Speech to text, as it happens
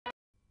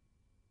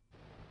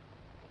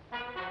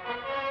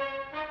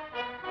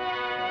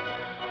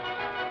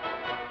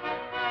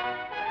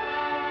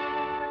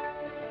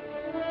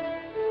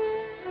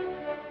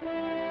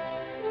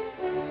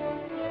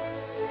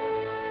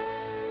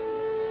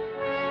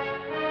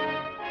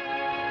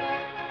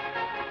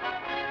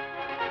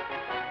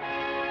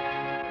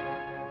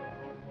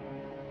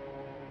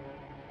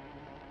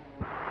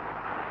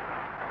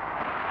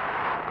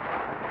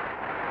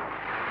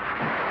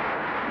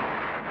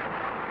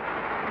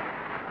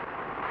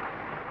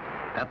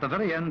At the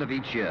very end of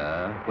each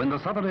year, when the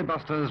southerly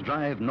busters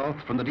drive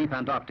north from the deep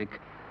Antarctic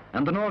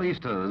and the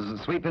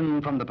nor'easters sweep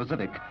in from the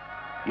Pacific,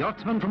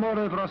 yachtsmen from all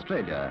over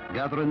Australia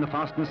gather in the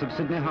fastness of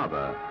Sydney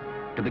Harbour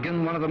to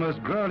begin one of the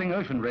most grueling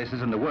ocean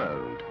races in the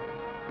world,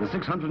 the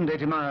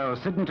 680-mile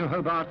Sydney to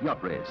Hobart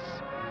Yacht Race.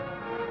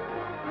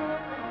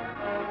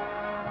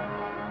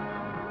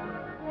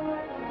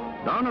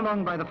 Down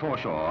along by the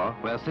foreshore,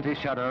 where city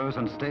shadows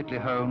and stately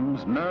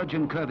homes merge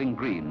in curving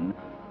green,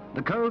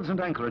 the coves and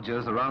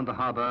anchorages around the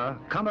harbour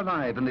come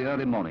alive in the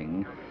early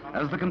morning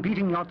as the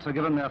competing yachts are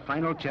given their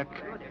final check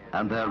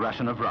and their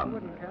ration of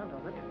rum.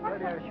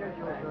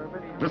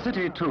 The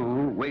city,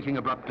 too, waking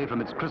abruptly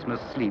from its Christmas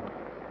sleep,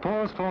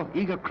 pours forth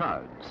eager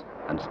crowds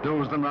and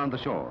spills them round the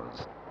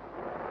shores.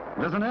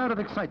 There's an air of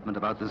excitement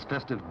about this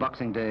festive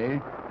Boxing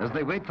Day as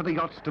they wait for the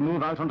yachts to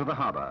move out onto the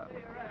harbour.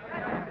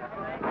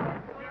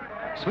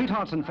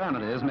 Sweethearts and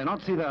families may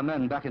not see their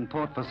men back in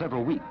port for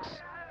several weeks.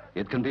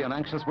 It can be an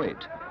anxious wait.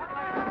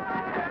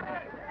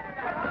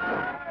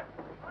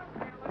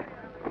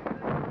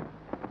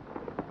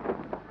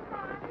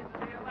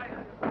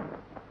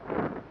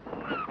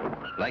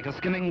 Like a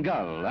skimming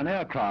gull, an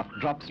aircraft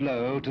drops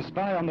low to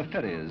spy on the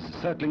ferries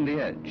circling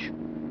the edge.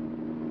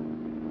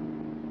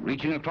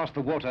 Reaching across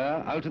the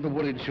water, out of the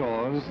wooded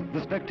shores,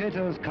 the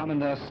spectators come in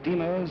their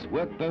steamers,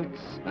 workboats,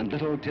 and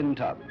little tin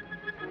tub,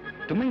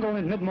 to mingle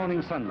in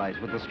mid-morning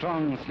sunlight with the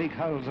strong, sleek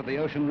hulls of the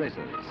ocean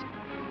racers,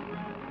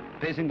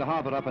 pacing the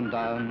harbour up and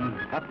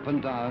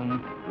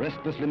down,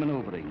 restlessly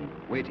manoeuvring,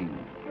 waiting,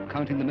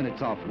 counting the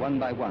minutes off one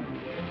by one.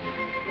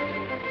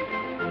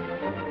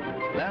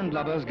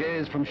 Landlubbers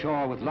gaze from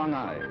shore with long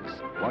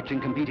eyes, watching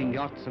competing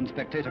yachts and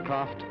spectator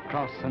craft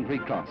cross and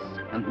recross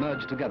and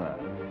merge together,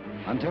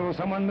 until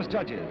someone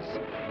misjudges.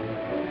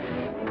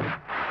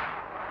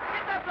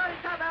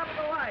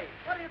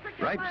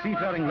 Ripe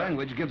seafaring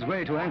language gives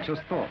way to anxious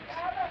thoughts,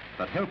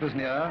 but help is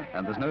near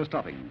and there's no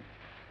stopping.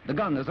 The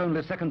gun is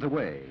only seconds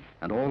away,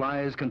 and all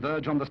eyes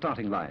converge on the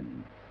starting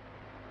line.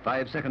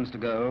 5 seconds to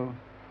go.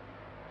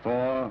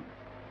 4,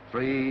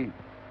 3,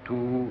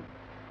 2,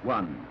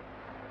 1.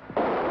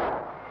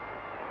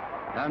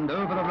 And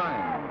over the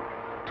line,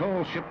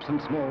 tall ships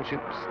and small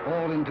ships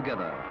all in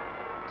together.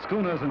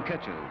 Schooners and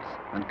ketchers,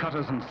 and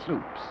cutters and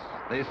sloops,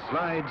 they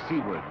slide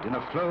seaward in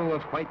a flow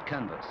of white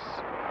canvas.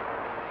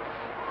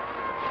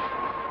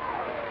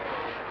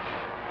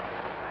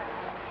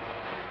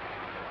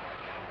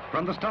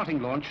 From the starting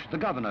launch, the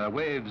governor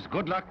waves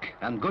good luck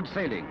and good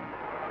sailing.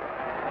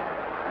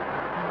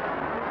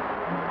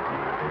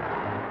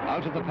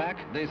 Out of the pack,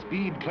 they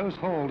speed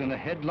close-hauled in a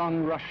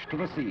headlong rush to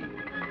the sea.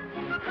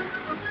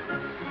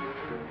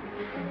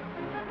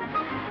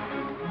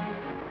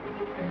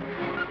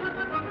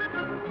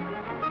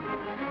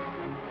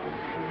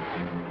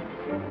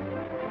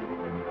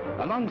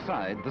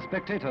 Alongside, the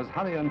spectators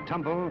hurry and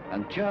tumble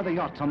and cheer the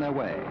yachts on their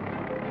way.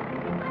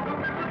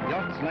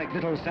 Yachts like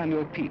little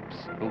Samuel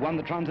Pepys, who won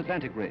the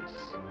transatlantic race,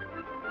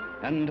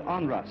 and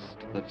Onrust,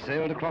 that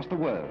sailed across the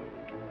world.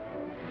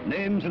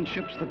 Names and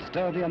ships that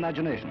stir the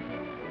imagination.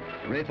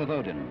 Wraith of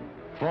Odin,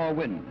 Four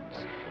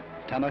Winds,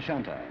 Tam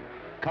O'Shanter,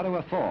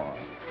 Currawa 4,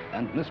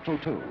 and Mistral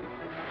 2.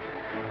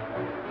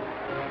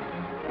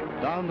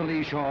 Down the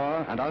lee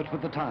shore and out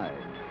with the tide,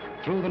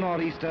 through the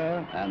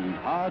nor'easter and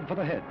hard for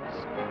the heads.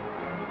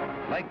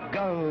 Like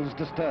gulls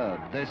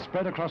disturbed, they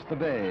spread across the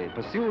bay,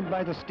 pursued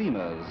by the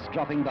steamers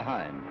dropping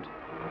behind.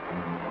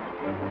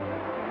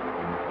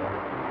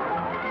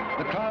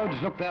 The crowds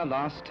look their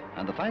last,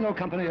 and the final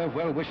company of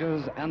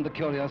well-wishers and the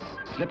curious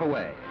slip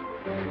away.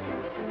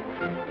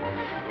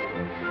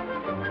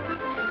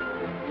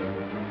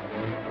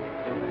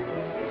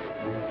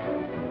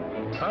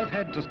 South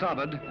head to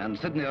starboard and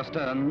Sydney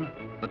astern,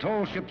 the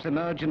tall ships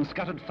emerge in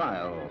scattered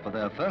file for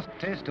their first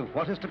taste of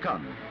what is to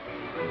come.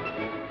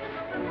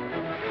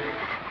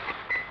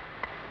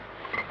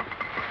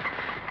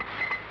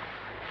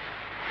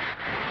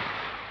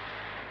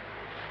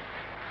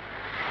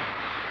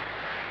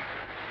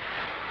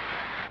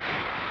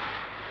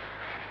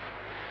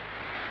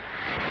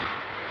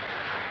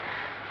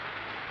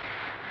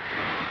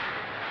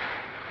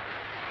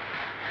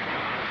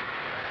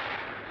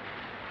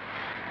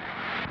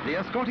 The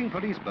escorting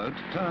police boat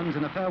turns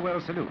in a farewell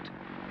salute,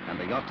 and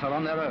the yachts are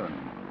on their own,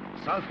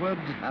 southward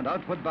and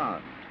outward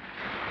bound.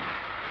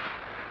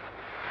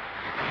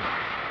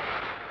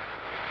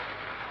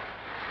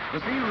 The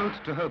sea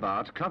route to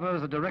Hobart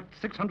covers a direct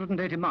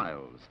 680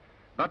 miles,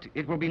 but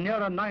it will be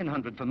nearer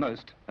 900 for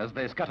most as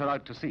they scatter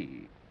out to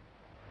sea.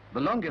 The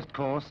longest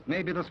course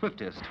may be the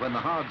swiftest when the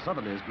hard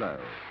southerlies blow.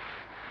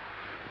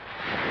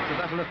 It's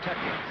a battle of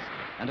tactics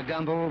and a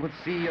gamble with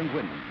sea and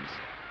winds.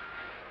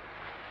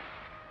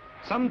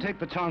 Some take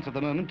the chance of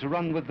the moment to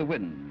run with the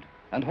wind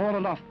and haul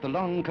aloft the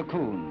long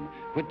cocoon,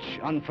 which,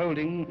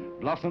 unfolding,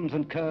 blossoms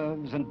and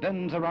curves and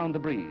bends around the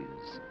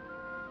breeze.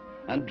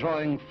 And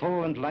drawing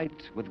full and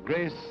light, with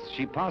grace,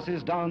 she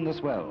passes down the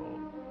swell.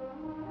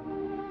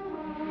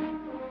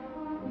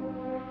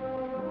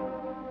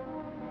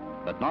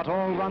 But not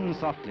all run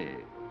softly.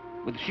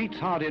 With sheets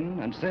hard in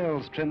and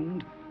sails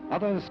trimmed,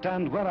 others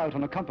stand well out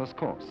on a compass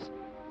course,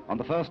 on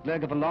the first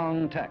leg of a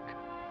long tack,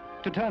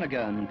 to turn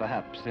again,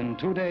 perhaps, in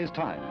 2 days'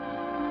 time.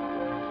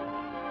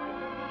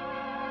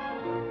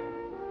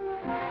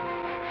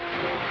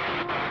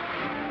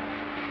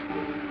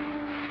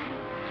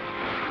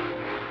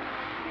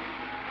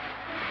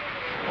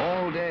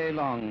 All day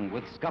long,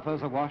 with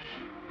scuppers awash,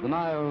 the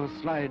Nile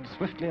slides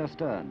swiftly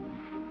astern,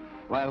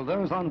 while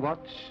those on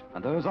watch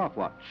and those off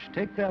watch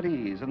take their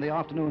ease in the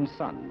afternoon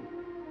sun,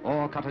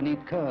 or cut a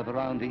neat curve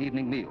around the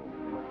evening meal.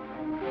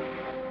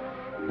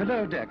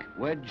 Below deck,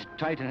 wedged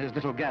tight in his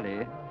little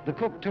galley, the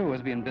cook too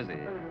has been busy,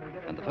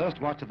 and the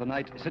first watch of the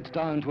night sits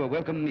down to a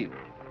welcome meal.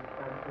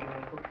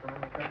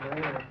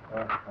 I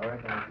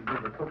reckon I should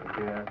give the cook a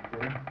beer,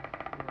 actually.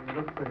 It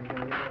looks pretty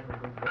good.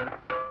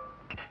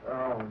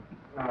 Oh,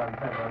 no, I'm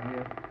telling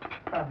you.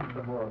 Passing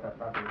the wall, that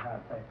lovely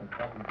hat, taking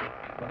something.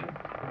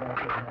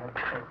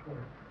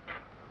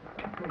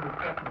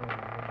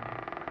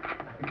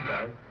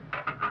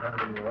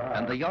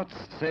 And the yachts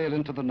sail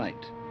into the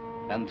night,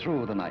 and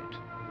through the night.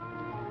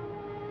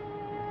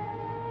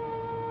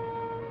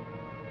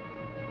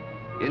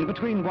 In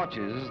between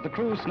watches, the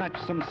crew snatch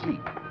some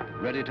sleep,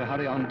 ready to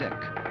hurry on deck.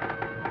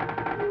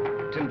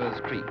 Timbers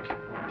creak,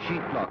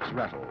 sheet blocks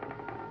rattle.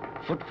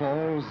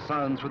 Footfalls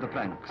sound through the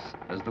planks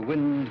as the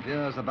wind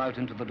veers about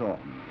into the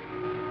dawn.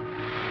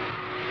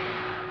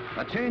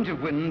 A change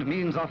of wind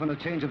means often a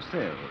change of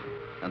sail,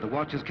 and the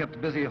watch is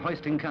kept busy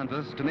hoisting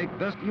canvas to make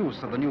best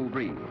use of the new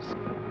breeze.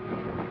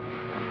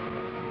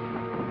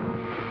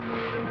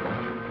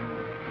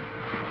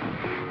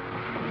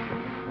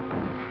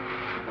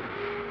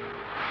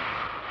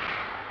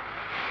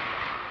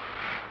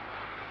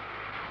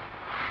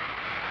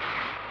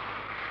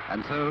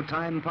 And so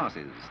time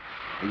passes.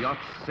 The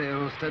yachts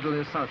sail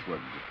steadily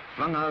southward,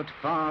 flung out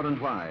far and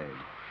wide,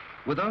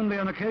 with only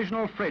an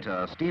occasional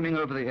freighter steaming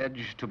over the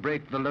edge to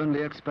break the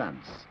lonely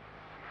expanse.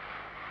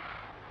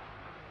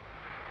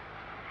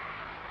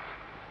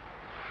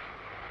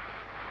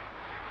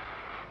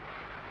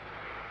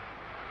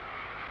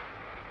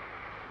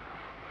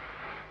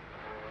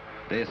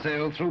 They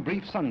sail through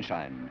brief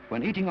sunshine,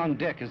 when eating on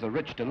deck is a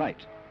rich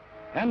delight,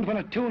 and when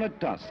a tune at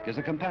dusk is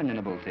a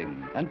companionable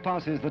thing and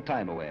passes the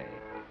time away.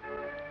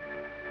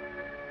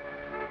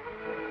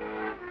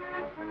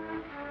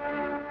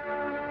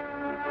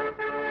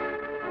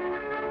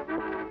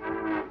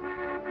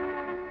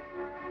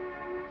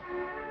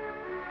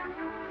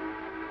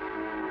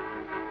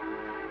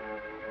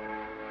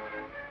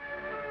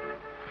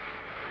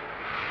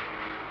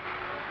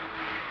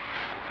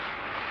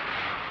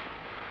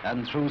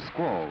 And through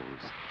squalls,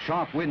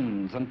 sharp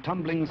winds and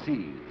tumbling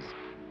seas,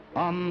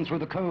 on through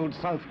the cold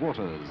south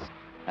waters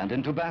and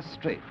into Bass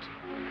Strait.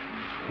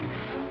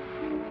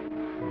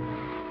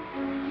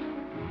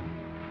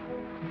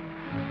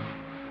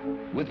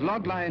 With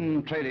log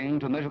line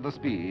trailing to measure the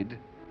speed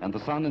and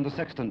the sun in the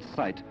sextant's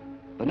sight,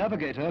 the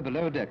navigator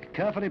below deck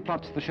carefully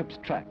plots the ship's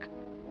track.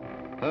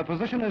 Her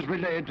position is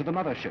relayed to the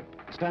mothership,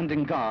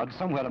 standing guard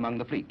somewhere among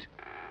the fleet,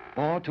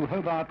 or to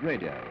Hobart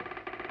radio.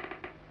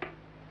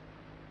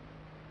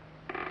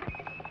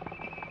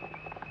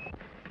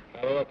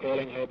 Carrower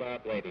calling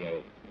Hobart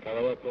Radio.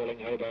 Carrower calling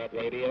Hobart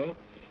Radio.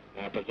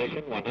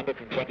 Position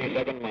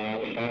 127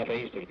 miles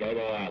southeast of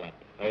Gobo Island.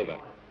 Over.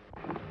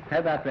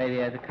 Hobart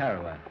Radio to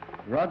Carrower.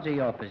 Roger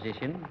your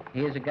position.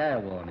 Here's a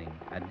gale warning.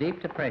 A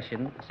deep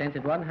depression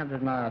centred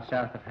 100 miles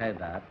south of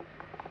Hobart,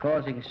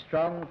 causing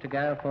strong to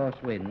gale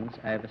force winds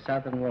over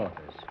southern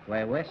waters,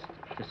 where west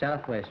to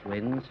southwest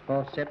winds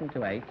force 7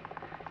 to 8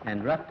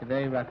 and rough to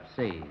very rough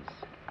seas.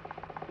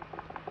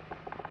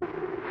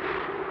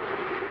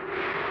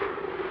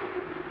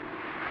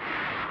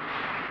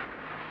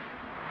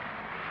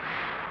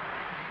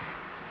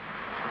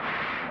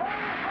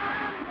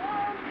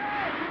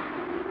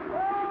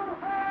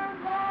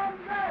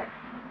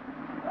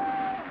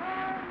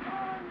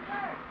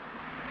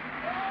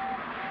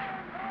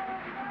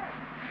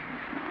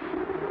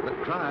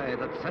 Cry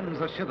that sends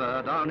a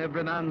shiver down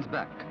every man's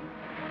back.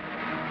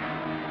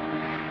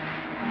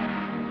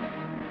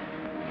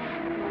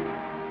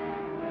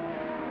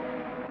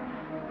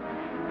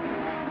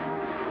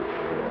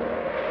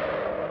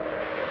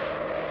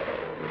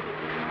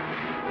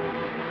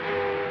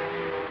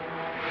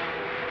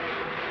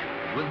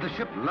 With the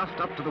ship luffed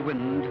up to the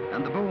wind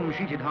and the boom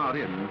sheeted hard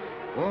in,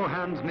 all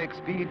hands make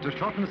speed to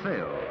shorten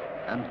sail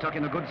and tuck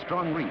in a good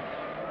strong reef.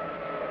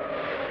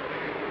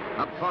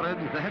 Up forward,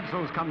 the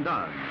headsails come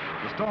down.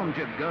 The storm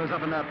jib goes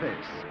up in their place.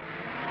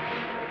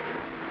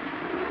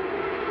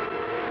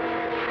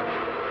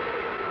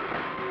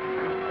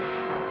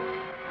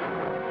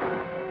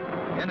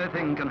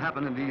 Anything can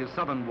happen in these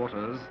southern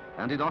waters,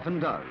 and it often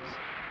does.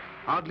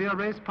 Hardly a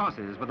race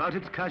passes without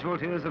its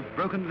casualties of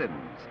broken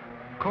limbs,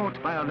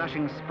 caught by a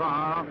lashing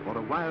spar or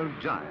a wild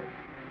jibe,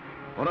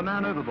 or a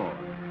man overboard,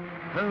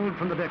 hurled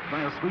from the deck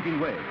by a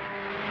sweeping wave.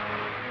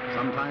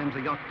 Sometimes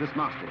a yacht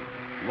dismasted,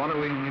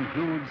 wallowing in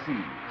huge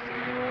seas.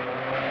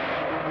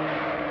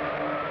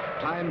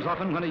 Times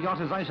often when a yacht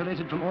is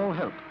isolated from all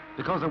help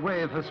because a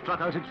wave has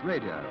struck out its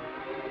radio,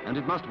 and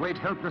it must wait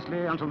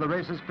helplessly until the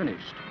race is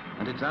finished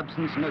and its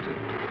absence noted.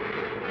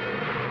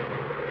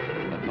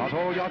 Not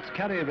all yachts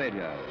carry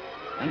radio,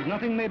 and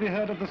nothing may be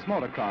heard of the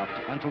smaller craft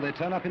until they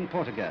turn up in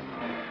port again.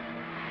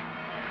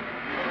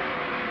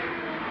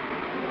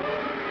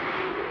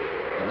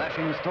 The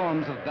lashing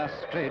storms of Bass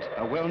Strait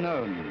are well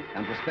known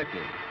and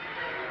respected.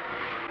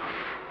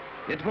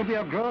 It will be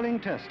a grueling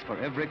test for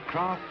every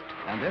craft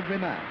and every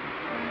man.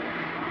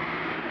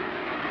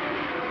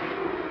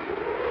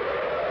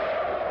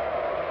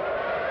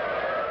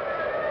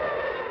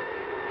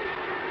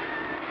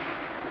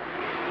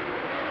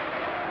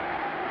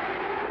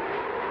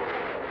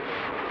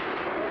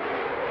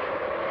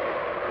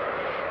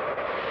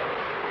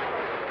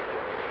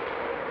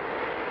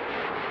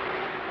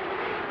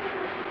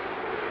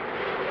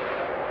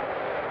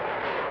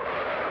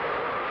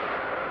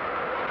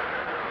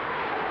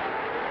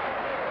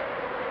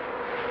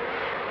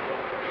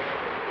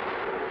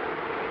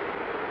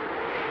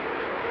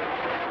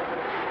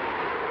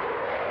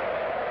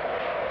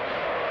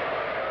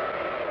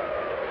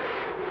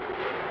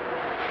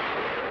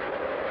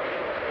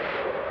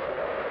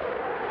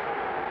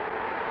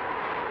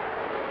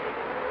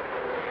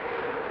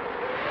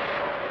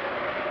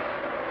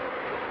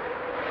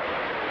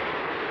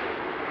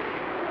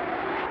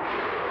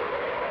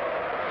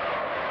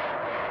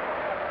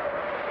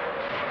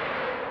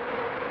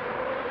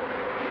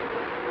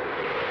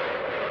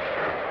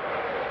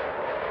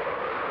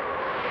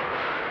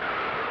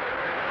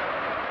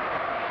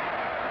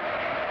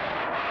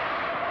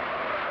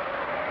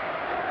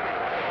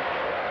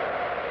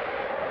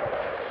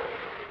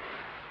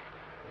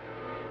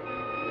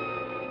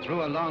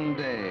 Through a long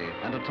day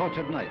and a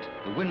tortured night,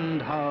 the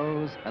wind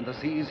howls and the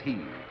seas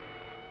heave.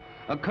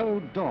 A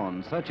cold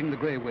dawn, searching the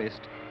grey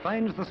waste,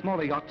 finds the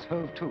smaller yachts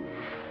hove to,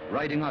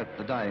 riding out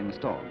the dying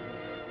storm.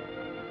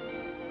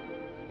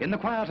 In the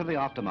quiet of the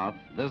aftermath,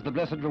 there's the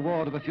blessed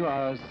reward of a few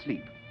hours'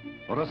 sleep,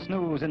 or a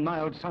snooze in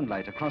mild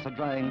sunlight across a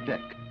drying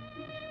deck,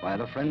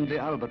 while a friendly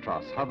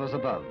albatross hovers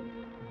above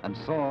and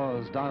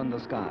soars down the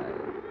sky.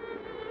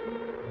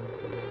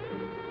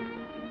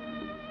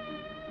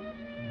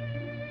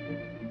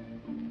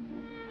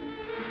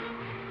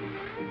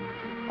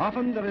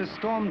 Often there is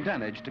storm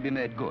damage to be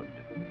made good,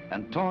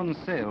 and torn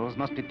sails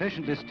must be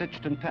patiently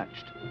stitched and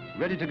patched,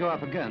 ready to go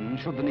up again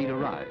should the need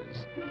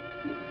arise.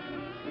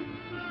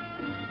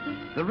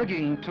 The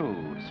rigging,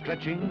 too,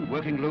 stretching,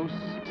 working loose,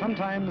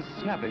 sometimes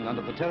snapping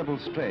under the terrible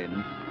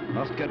strain,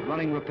 must get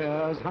running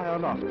repairs high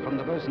aloft from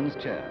the bosun's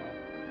chair.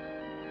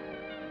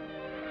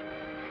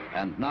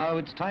 And now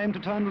it's time to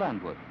turn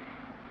landward.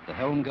 The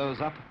helm goes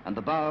up and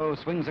the bow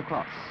swings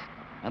across,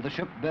 and the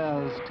ship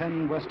bears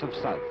 10 west of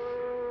south.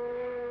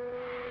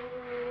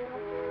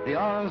 The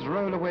hours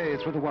roll away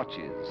through the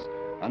watches,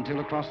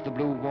 until across the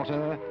blue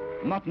water,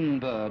 mutton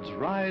birds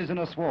rise in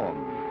a swarm,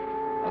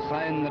 a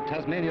sign that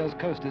Tasmania's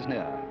coast is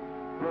near.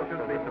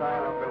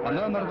 A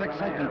murmur of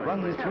excitement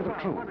runs through the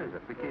crew.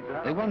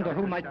 They wonder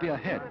who might be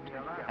ahead,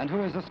 and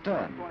who is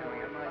astern,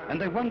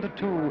 and they wonder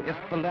too if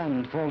the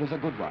landfall is a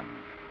good one.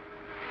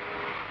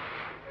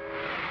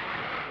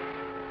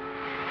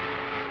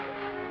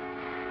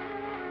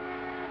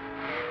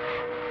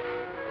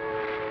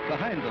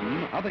 Behind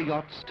them, other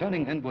yachts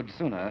turning inward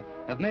sooner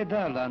have made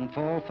their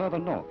landfall further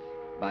north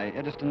by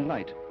Eddystone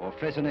Light or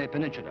Freycinet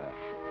Peninsula.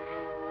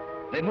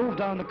 They move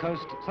down the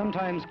coast,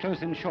 sometimes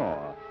close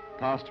inshore,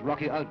 past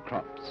rocky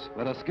outcrops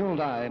where a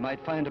skilled eye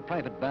might find a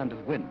private band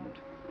of wind.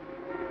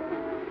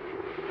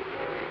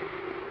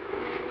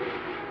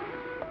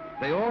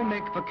 They all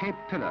make for Cape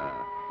Pillar,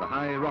 the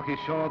high rocky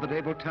shore that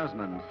able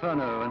Tasman,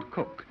 Furneaux and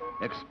Cook,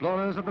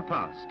 explorers of the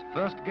past,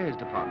 first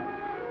gazed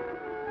upon.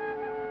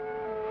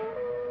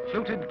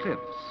 Fluted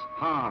cliffs,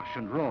 harsh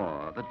and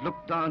raw, that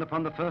looked down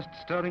upon the first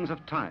stirrings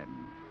of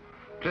time.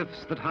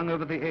 Cliffs that hung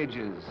over the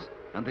ages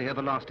and the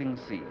everlasting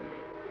sea.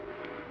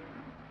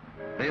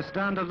 They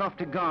stand a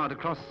lofty guard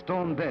across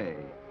Storm Bay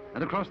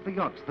and across the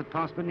yachts that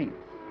pass beneath,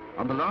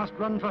 on the last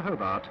run for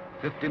Hobart,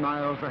 50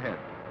 miles ahead.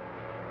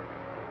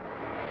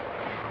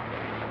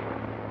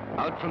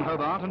 Out from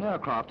Hobart, an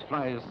aircraft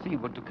flies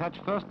seaward to catch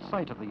first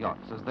sight of the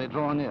yachts as they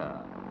draw near,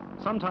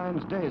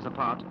 sometimes days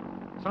apart,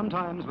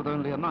 sometimes with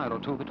only a mile or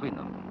two between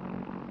them.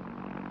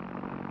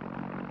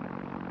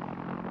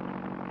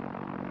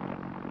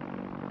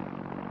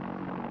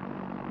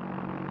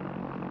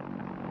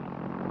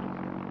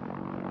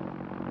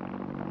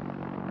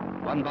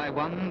 One by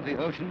one, the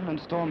Ocean and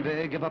Storm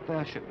Bay give up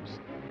their ships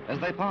as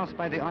they pass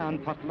by the Iron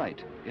Pot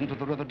Light into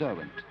the River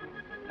Derwent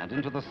and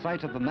into the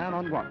sight of the man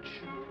on watch.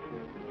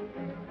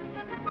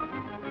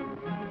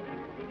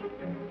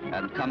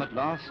 And come at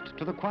last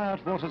to the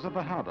quiet waters of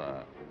the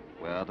harbour,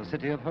 where the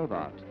city of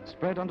Hobart,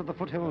 spread under the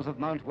foothills of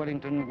Mount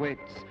Wellington,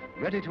 waits,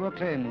 ready to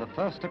acclaim the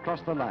first across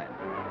the line.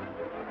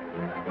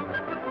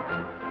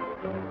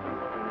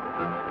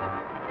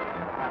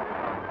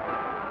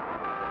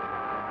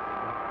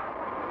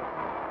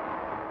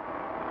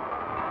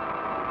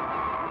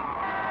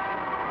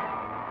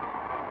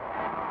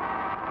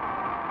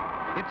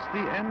 It's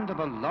the end of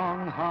a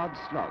long, hard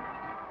slog,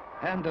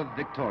 and a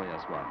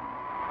victorious one.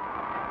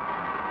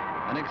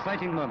 An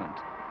exciting moment,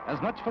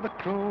 as much for the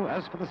crew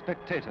as for the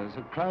spectators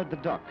who crowd the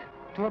dock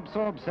to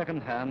absorb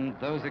second-hand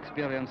those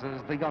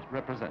experiences the yacht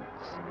represents.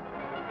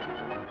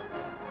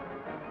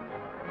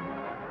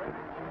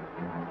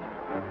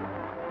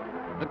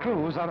 The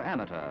crews are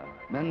amateur,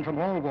 men from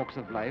all walks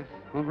of life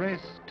who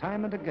race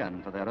time and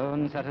again for their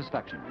own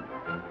satisfaction.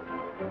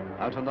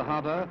 Out on the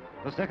harbour,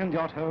 the second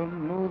yacht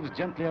home moves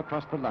gently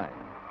across the line,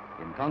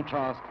 in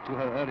contrast to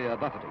her earlier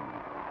buffeting.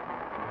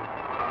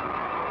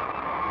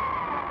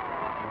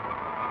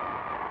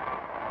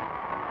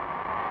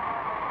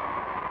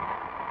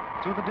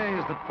 Through the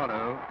days that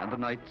follow and the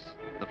nights,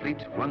 the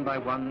fleet, one by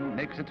one,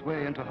 makes its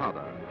way into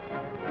harbour.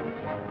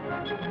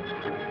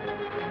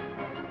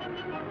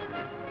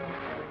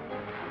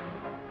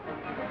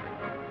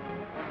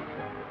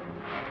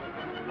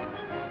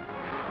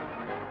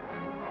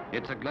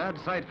 It's a glad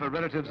sight for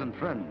relatives and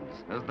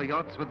friends as the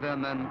yachts with their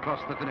men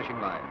cross the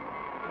finishing line.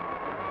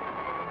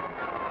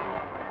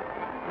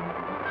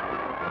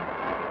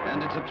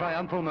 And it's a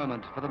triumphal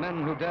moment for the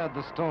men who dared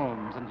the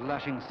storms and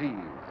lashing seas,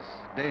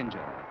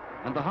 danger,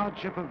 and the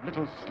hardship of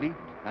little sleep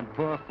and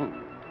poor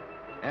food,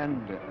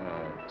 and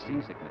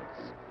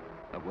seasickness,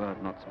 a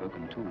word not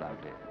spoken too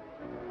loudly.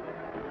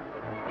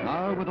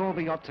 Now, with all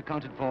the yachts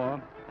accounted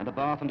for, and a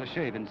bath and a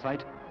shave in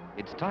sight,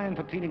 it's time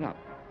for cleaning up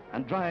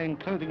and drying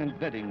clothing and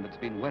bedding that's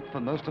been wet for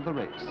most of the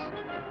race.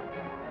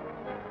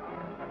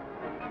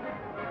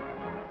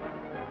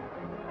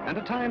 And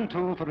a time,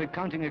 too, for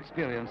recounting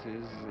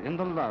experiences in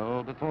the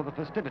lull before the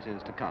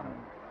festivities to come.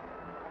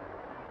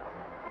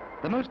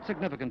 The most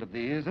significant of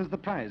these is the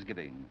prize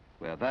giving,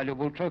 where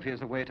valuable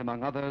trophies await,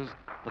 among others,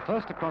 the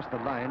first across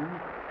the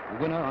line, the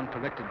winner on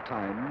corrected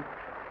time,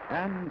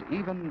 and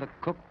even the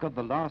cook of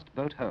the last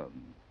boat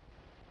home.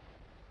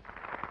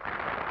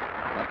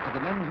 But for the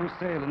men who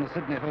sail in the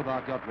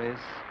Sydney-Hobart Yacht Race,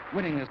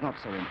 winning is not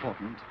so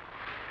important.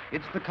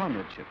 It's the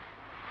comradeship,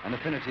 an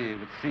affinity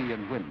with sea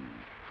and wind,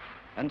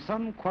 and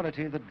some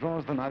quality that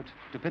draws them out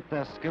to pit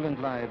their skill and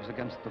lives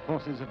against the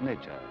forces of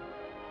nature.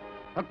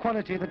 A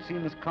quality that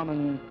seems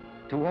common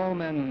to all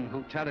men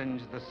who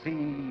challenge the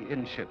sea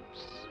in ships.